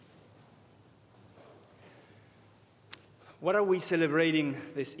What are we celebrating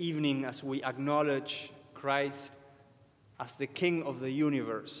this evening as we acknowledge Christ as the King of the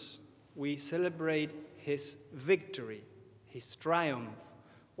universe? We celebrate his victory, his triumph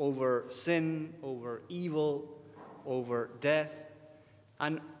over sin, over evil, over death,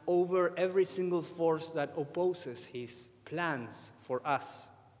 and over every single force that opposes his plans for us.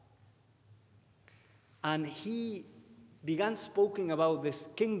 And he began speaking about this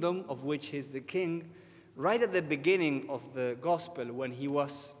kingdom of which he's the king right at the beginning of the gospel, when he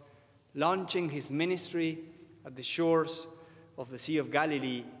was launching his ministry at the shores of the Sea of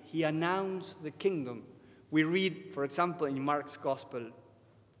Galilee. He announced the kingdom. We read, for example, in Mark's Gospel,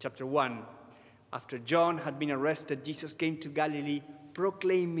 chapter 1, after John had been arrested, Jesus came to Galilee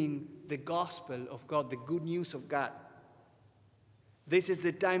proclaiming the gospel of God, the good news of God. This is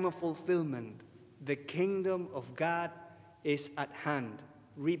the time of fulfillment. The kingdom of God is at hand.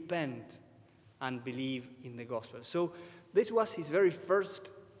 Repent and believe in the gospel. So this was his very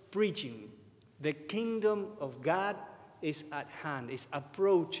first preaching. The kingdom of God is at hand, is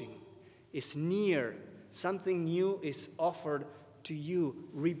approaching, is near. Something new is offered to you.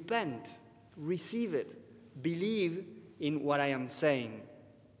 Repent, receive it, believe in what I am saying.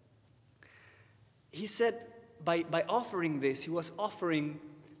 He said by offering this, he was offering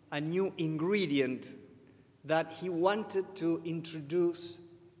a new ingredient that he wanted to introduce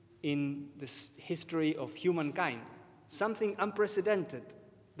in the history of humankind. Something unprecedented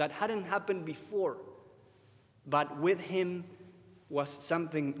that hadn't happened before, but with him was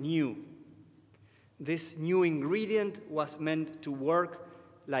something new. This new ingredient was meant to work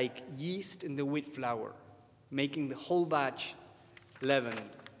like yeast in the wheat flour, making the whole batch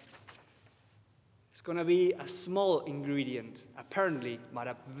leavened. It's going to be a small ingredient, apparently, but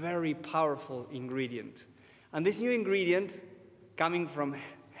a very powerful ingredient. And this new ingredient, coming from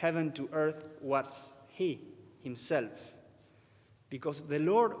heaven to earth, was he himself. Because the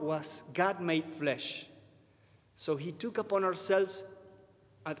Lord was God made flesh. So he took upon himself,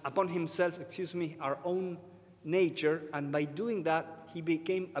 our own nature, and by doing that, he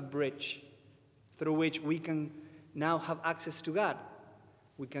became a bridge through which we can now have access to God.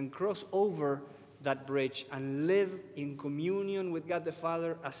 We can cross over that bridge and live in communion with God the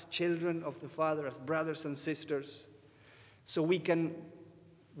Father as children of the Father, as brothers and sisters. So we can,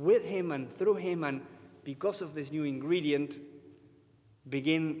 with him and through him and because of this new ingredient,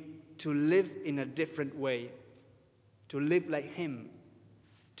 begin to live in a different way, to live like him,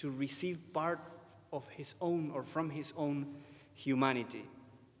 to receive part of his own or from his own humanity.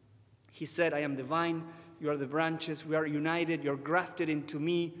 He said, I am the vine, you are the branches, we are united, you're grafted into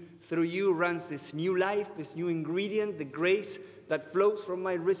me. Through you runs this new life, this new ingredient, the grace that flows from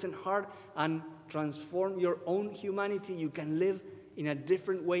my risen heart, and transform your own humanity. You can live in a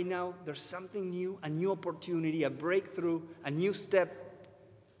different way now. There's something new, a new opportunity, a breakthrough, a new step,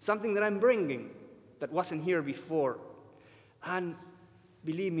 something that I'm bringing that wasn't here before. And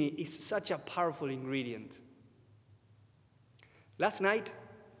believe me, it's such a powerful ingredient. Last night,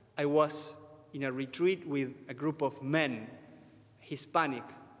 I was in a retreat with a group of men, Hispanic,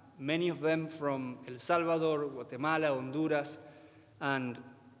 many of them from El Salvador, Guatemala, Honduras, and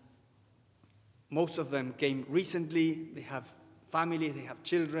most of them came recently. They have families, they have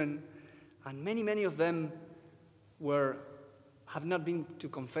children, and many of them have not been to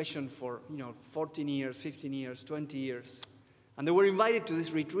confession for 14 years, 15 years, 20 years. And they were invited to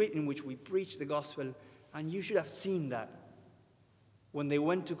this retreat in which we preached the gospel, and you should have seen that. When they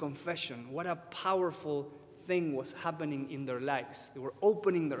went to confession, what a powerful thing was happening in their lives. They were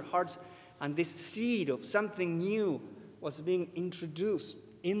opening their hearts, and this seed of something new was being introduced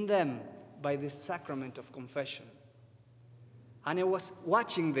in them by this sacrament of confession. And I was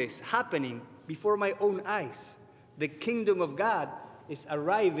watching this happening before my own eyes. The kingdom of God is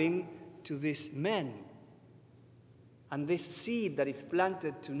arriving to these men. And this seed that is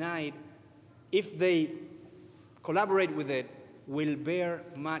planted tonight, if they collaborate with it, will bear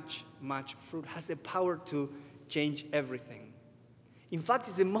much fruit, has the power to change everything. In fact,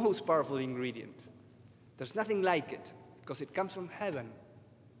 it's the most powerful ingredient. There's nothing like it, because it comes from heaven.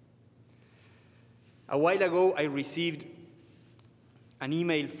 A while ago, I received an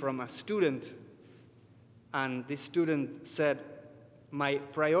email from a student, and this student said, my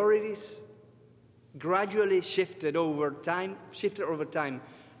priorities gradually shifted over time,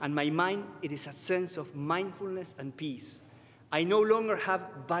 and my mind, it is a sense of mindfulness and peace. I no longer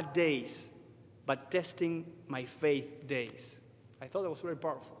have bad days, but testing my faith days. I thought that was very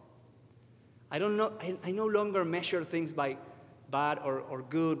powerful. I no longer measure things by bad or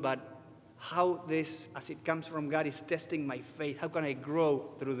good, but how this, as it comes from God, is testing my faith. How can I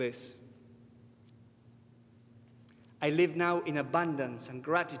grow through this? I live now in abundance and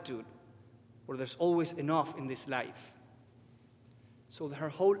gratitude, where there's always enough in this life. So her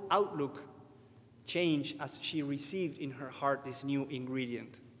whole outlook changed as she received in her heart this new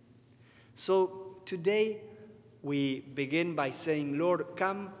ingredient. So today we begin by saying, Lord,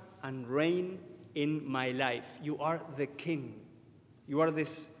 come and reign in my life. You are the King. You are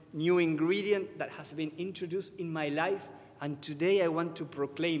this new ingredient that has been introduced in my life, and today I want to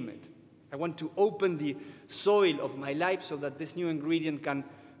proclaim it. I want to open the soil of my life so that this new ingredient can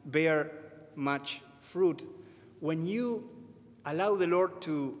bear much fruit. When you allow the Lord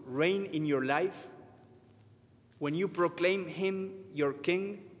to reign in your life, when you proclaim him your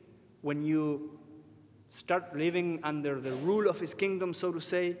King, when you start living under the rule of his kingdom, so to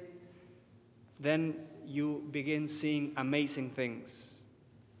say, then you begin seeing amazing things.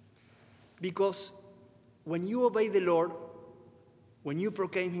 Because when you obey the Lord, when you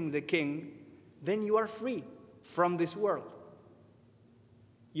proclaim him the King, then you are free from this world.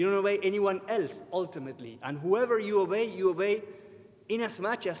 You don't obey anyone else, ultimately. And whoever you obey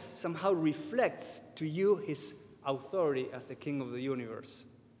inasmuch as somehow reflects to you his authority as the King of the universe.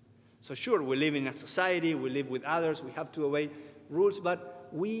 So sure, we live in a society, we live with others, we have to obey rules, but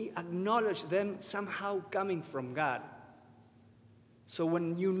we acknowledge them somehow coming from God. So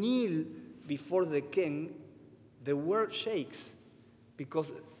when you kneel before the King, the world shakes,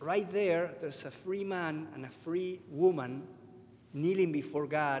 because right there's a free man and a free woman kneeling before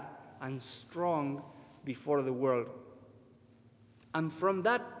God and strong before the world. And from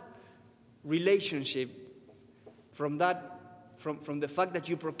that relationship, from the fact that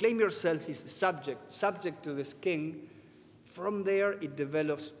you proclaim yourself his subject to this King, from there it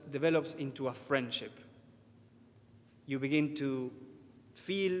develops into a friendship. You begin to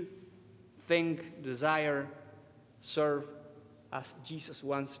feel, think, desire, serve as Jesus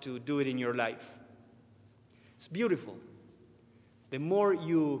wants to do it in your life. It's beautiful. The more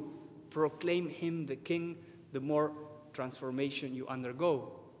you proclaim him the King, the more transformation you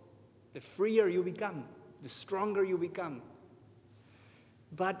undergo. The freer you become, the stronger you become.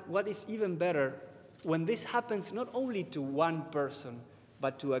 But what is even better, when this happens not only to one person,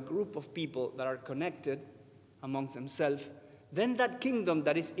 but to a group of people that are connected amongst themselves, then that kingdom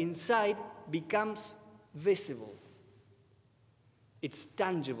that is inside becomes visible. It's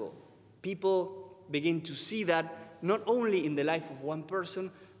tangible. People begin to see that not only in the life of one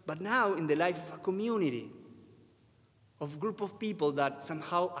person, but now in the life of a community, of a group of people that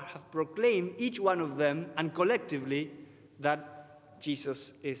somehow have proclaimed, each one of them, and collectively, that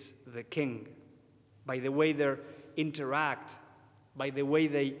Jesus is the King, by the way they interact, by the way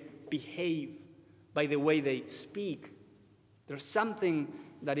they behave, by the way they speak. There's something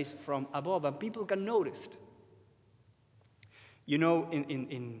that is from above, and people can notice it. You know,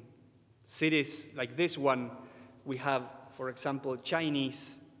 in cities like this one, we have, for example,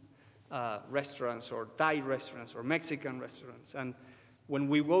 Chinese restaurants or Thai restaurants or Mexican restaurants. And when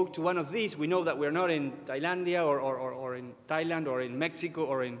we go to one of these, we know that we're not in Thailandia or in Thailand or in Mexico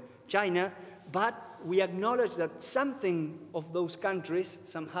or in China, but we acknowledge that something of those countries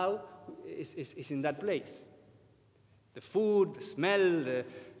somehow is in that place. The food, the smell,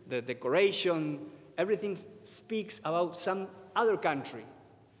 the decoration, everything speaks about some other country.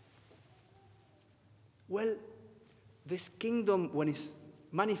 Well, this kingdom, when it's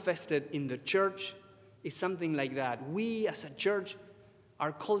manifested in the church, is something like that. We, as a church,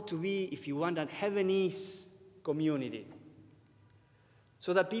 are called to be, if you want, a Heavenese community.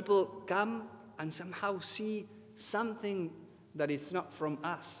 So that people come and somehow see something that is not from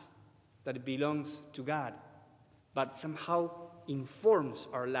us, that it belongs to God, but somehow informs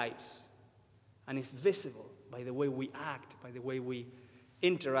our lives and is visible by the way we act, by the way we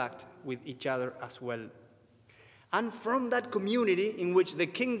interact with each other as well. And from that community in which the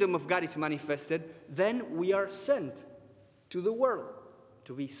kingdom of God is manifested, then we are sent to the world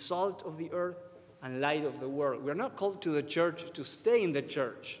to be salt of the earth and light of the world. We are not called to the church to stay in the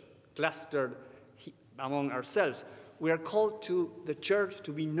church, clustered among ourselves. We are called to the church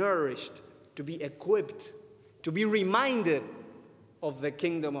to be nourished, to be equipped, to be reminded of the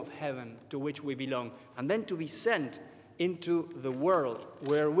kingdom of heaven to which we belong, and then to be sent into the world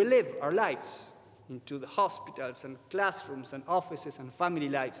where we live our lives, into the hospitals and classrooms and offices and family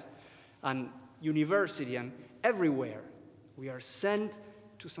lives and university and everywhere. We are sent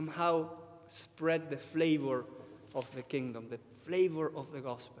to somehow spread the flavor of the kingdom, the flavor of the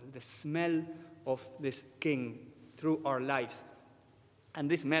gospel, the smell of this King through our lives. And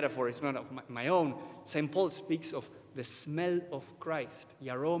this metaphor is not of my own. St. Paul speaks of the smell of Christ, the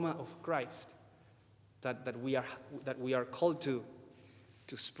aroma of Christ that we are called to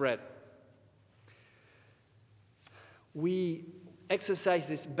spread. we exercise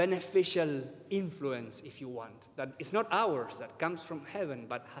this beneficial influence, if you want, that is not ours, that comes from heaven,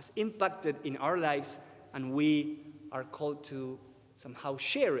 but has impacted in our lives, and we are called to somehow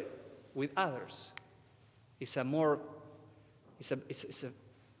share it with others. It's an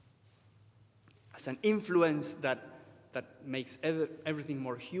influence that makes everything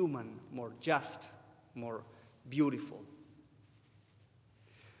more human, more just, more beautiful.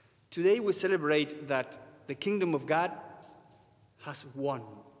 Today we celebrate that the kingdom of God has won.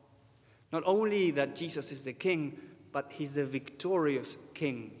 Not only that Jesus is the king, but he's the victorious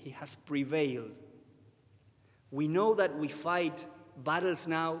king. He has prevailed. We know that we fight battles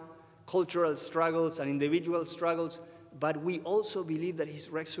now, cultural struggles and individual struggles, but we also believe that he's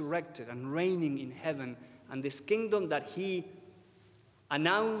resurrected and reigning in heaven, and this kingdom that he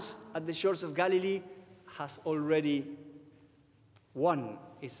announced at the shores of Galilee has already won,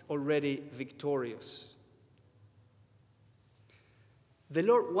 is already victorious. The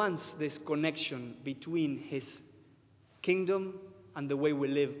Lord wants this connection between his kingdom and the way we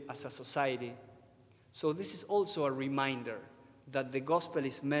live as a society. So this is also a reminder that the gospel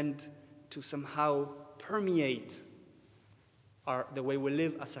is meant to somehow permeate the way we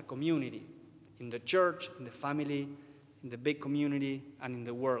live as a community, in the church, in the family, in the big community, and in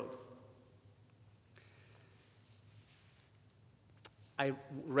the world. I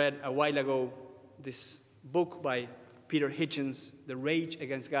read a while ago this book by Peter Hitchens, The Rage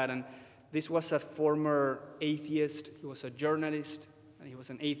Against God, and this was a former atheist. He was a journalist, and he was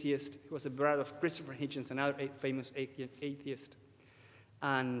an atheist. He was a brother of Christopher Hitchens, another famous atheist.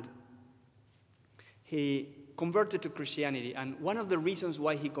 And he converted to Christianity, and one of the reasons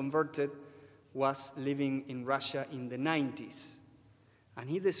why he converted was living in Russia in the 90s. And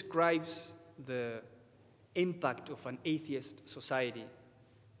he describes the impact of an atheist society,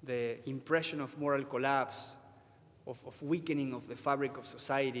 the impression of moral collapse, of weakening of the fabric of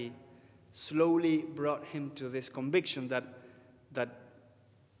society, slowly brought him to this conviction that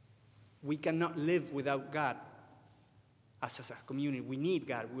we cannot live without God as a community. We need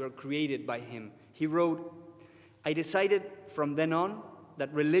God. We are created by him. He wrote, "I decided from then on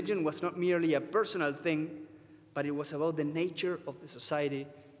that religion was not merely a personal thing, but it was about the nature of the society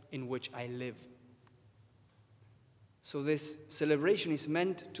in which I live." So this celebration is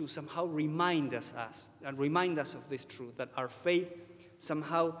meant to somehow remind us of this truth, that our faith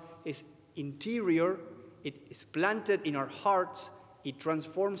somehow is interior, it is planted in our hearts, it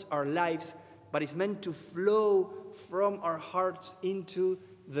transforms our lives, but it's meant to flow from our hearts into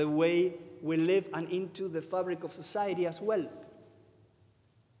the way we live and into the fabric of society as well.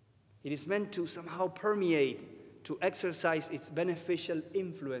 It is meant to somehow permeate, to exercise its beneficial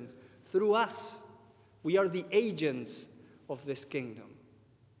influence through us. We are the agents of this kingdom.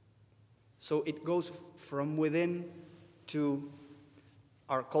 So it goes from within to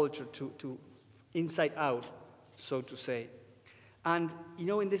our culture, to inside out, so to say. And,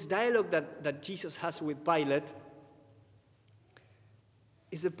 in this dialogue that Jesus has with Pilate,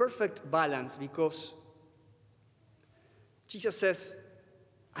 is the perfect balance, because Jesus says,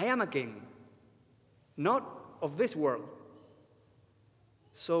 I am a king, not of this world.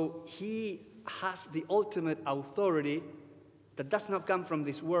 So he has the ultimate authority that does not come from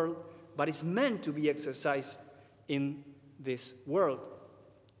this world, but is meant to be exercised in this world.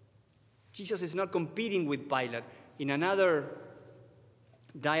 Jesus is not competing with Pilate. In another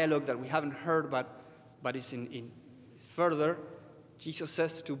dialogue that we haven't heard, but is in further, Jesus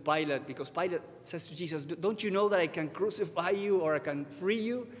says to Pilate, because Pilate says to Jesus, don't you know that I can crucify you or I can free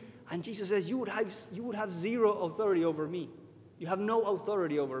you? And Jesus says, you would have zero authority over me. You have no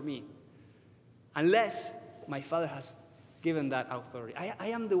authority over me, unless my Father has given that authority. I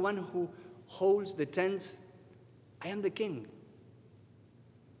am the one who holds the tents. I am the king.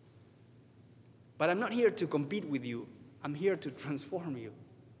 But I'm not here to compete with you. I'm here to transform you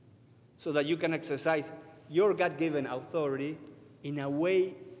so that you can exercise your God-given authority in a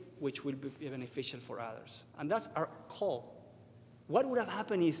way which will be beneficial for others. And that's our call. What would have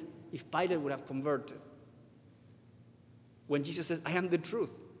happened if Pilate would have converted? When Jesus says, I am the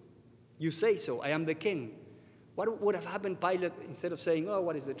truth. You say so, I am the king. What would have happened, Pilate, instead of saying, oh,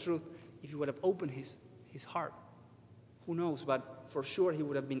 what is the truth, if he would have opened his heart? Who knows, but for sure he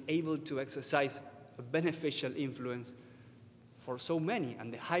would have been able to exercise a beneficial influence for so many.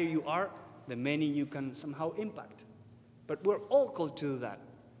 And the higher you are, the many you can somehow impact. But we're all called to do that,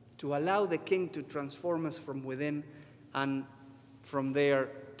 to allow the king to transform us from within, and from there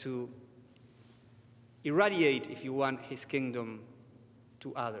to irradiate, if you want, his kingdom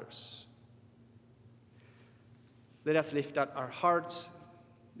to others. Let us lift up our hearts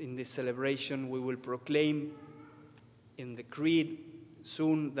in this celebration. We will proclaim in the creed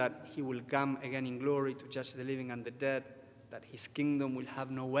soon that he will come again in glory to judge the living and the dead, that his kingdom will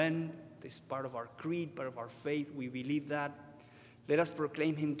have no end. This is part of our creed, part of our faith. We believe that. Let us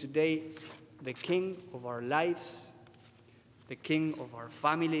proclaim him today the King of our lives, the King of our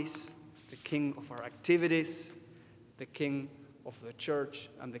families, the King of our activities, the King of the church,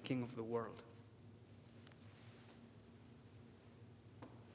 and the King of the world.